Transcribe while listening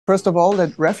First of all,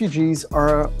 that refugees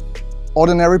are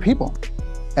ordinary people,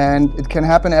 and it can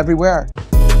happen everywhere.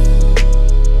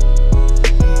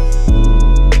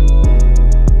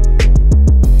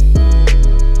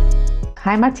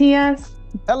 Hi, Matthias.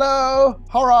 Hello,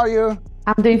 how are you?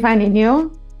 I'm doing fine, and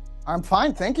you? I'm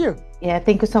fine, thank you. Yeah,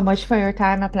 thank you so much for your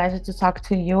time. A pleasure to talk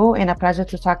to you and a pleasure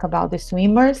to talk about the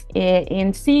swimmers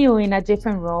and see you in a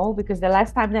different role, because the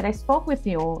last time that I spoke with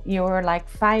you, you were like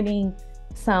fighting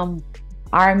some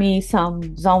army,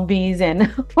 some zombies and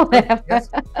whatever. Yes.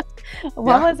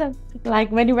 What was it like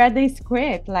when you read the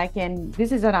script? Like, and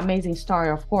this is an amazing story,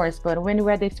 of course, but when you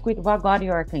read the script, what got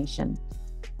your attention?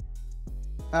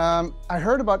 I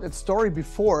heard about that story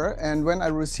before, and when I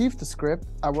received the script,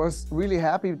 I was really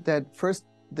happy that first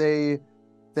they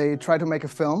tried to make a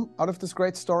film out of this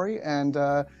great story, and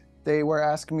they were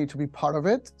asking me to be part of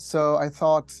it. So I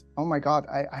thought, oh my God,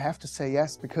 I have to say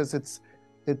yes, because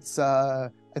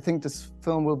I think this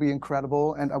film will be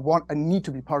incredible, and I need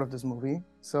to be part of this movie.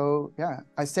 So yeah,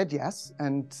 I said yes,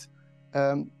 and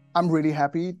I'm really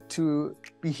happy to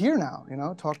be here now,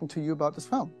 talking to you about this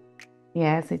film.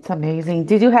 Yes, it's amazing.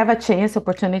 Did you have a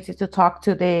opportunity to talk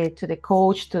to the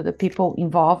coach, to the people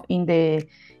involved in the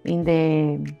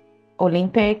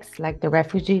Olympics, like the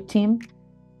refugee team?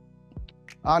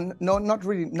 No, not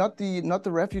really, not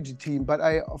the refugee team, but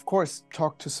I of course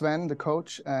talked to Sven, the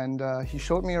coach, and he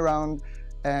showed me around,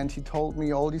 and he told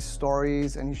me all these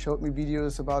stories, and he showed me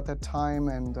videos about that time,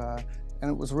 and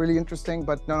it was really interesting.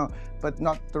 But but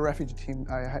not the refugee team.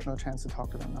 I had no chance to talk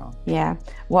to them now. Yeah,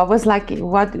 what was like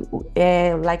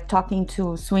talking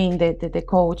to Sven, the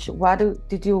coach? What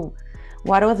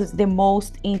was the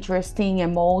most interesting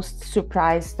and most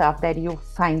surprised stuff that you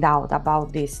find out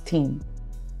about this team?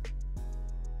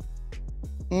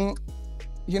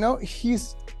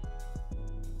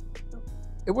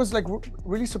 It was like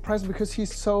really surprising, because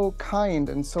he's so kind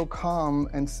and so calm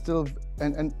and still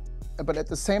but at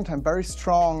the same time very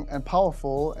strong and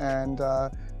powerful,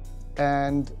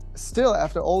 and still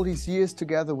after all these years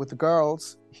together with the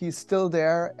girls, he's still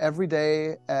there every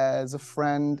day as a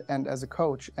friend and as a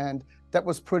coach, and that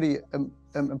was pretty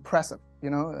impressive,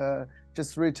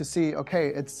 just really to see,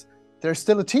 okay, they're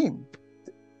still a team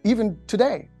even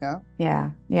today. Yeah,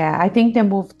 I think the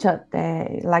move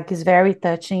is very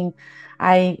touching.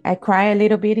 I cry a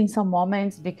little bit in some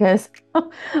moments, because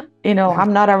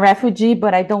I'm not a refugee,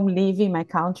 but I don't live in my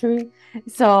country.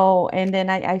 So, and then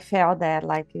I felt that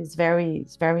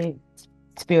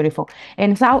it's beautiful.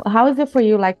 And so how is it for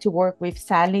you to work with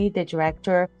Sally, the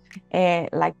director,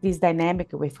 this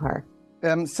dynamic with her?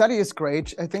 Sally is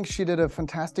great. I think she did a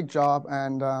fantastic job,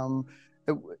 and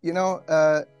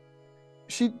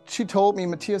she told me,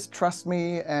 Matthias, trust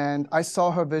me, and I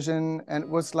saw her vision, and it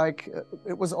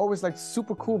was always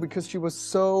super cool, because she was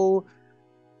so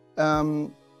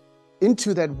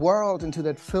into that world, into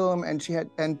that film, and she had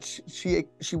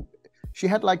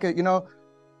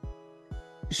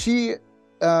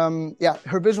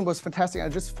her vision was fantastic. I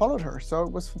just followed her, so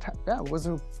it was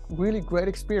a really great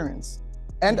experience,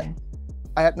 and yeah.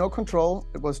 I had no control.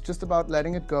 It was just about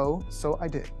letting it go, so I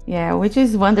did. Yeah, which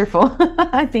is wonderful.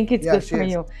 I think it's good for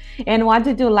you. And what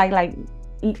to do,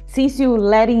 since you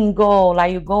letting go,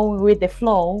 you're going with the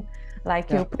flow,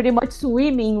 you're pretty much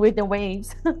swimming with the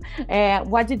waves.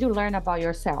 What did you learn about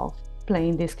yourself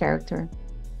playing this character?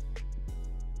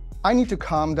 I need to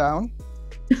calm down,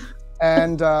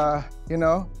 and now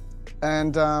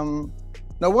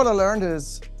what I learned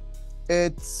is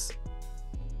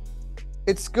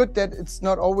it's good that it's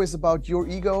not always about your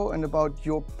ego and about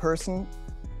your person,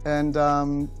 and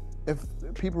if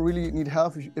people really need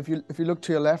help, if you look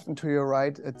to your left and to your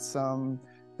right, it's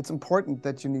important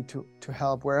that you need to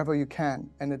help wherever you can,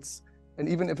 and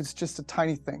even if it's just a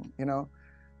tiny thing,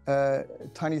 a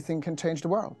tiny thing can change the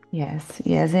world. Yes,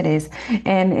 it is.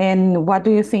 And what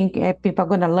do you think people are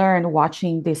going to learn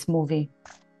watching this movie,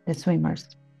 The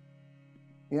Swimmers?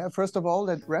 Yeah, first of all,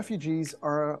 that refugees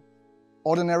are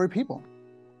ordinary people,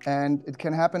 and it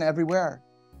can happen everywhere,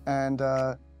 and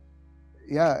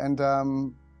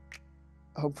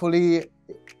hopefully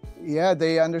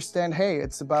they understand, hey,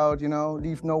 it's about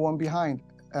leave no one behind,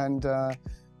 and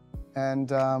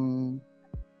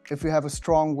if you have a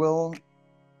strong will,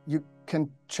 you can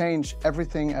change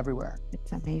everything everywhere.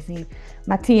 It's amazing.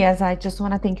 Matthias, I just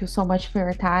want to thank you so much for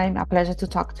your time. A pleasure to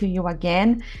talk to you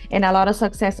again, and a lot of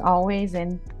success always,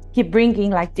 and keep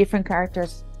bringing different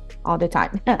characters all the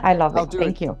time. I love it.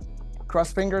 Thank you.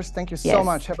 Cross fingers. Thank you so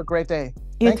much. Have a great day.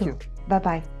 Thank you.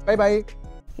 Bye-bye. Bye-bye.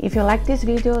 If you like this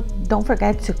video, don't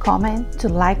forget to comment, to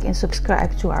like, and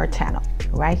subscribe to our channel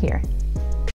right here.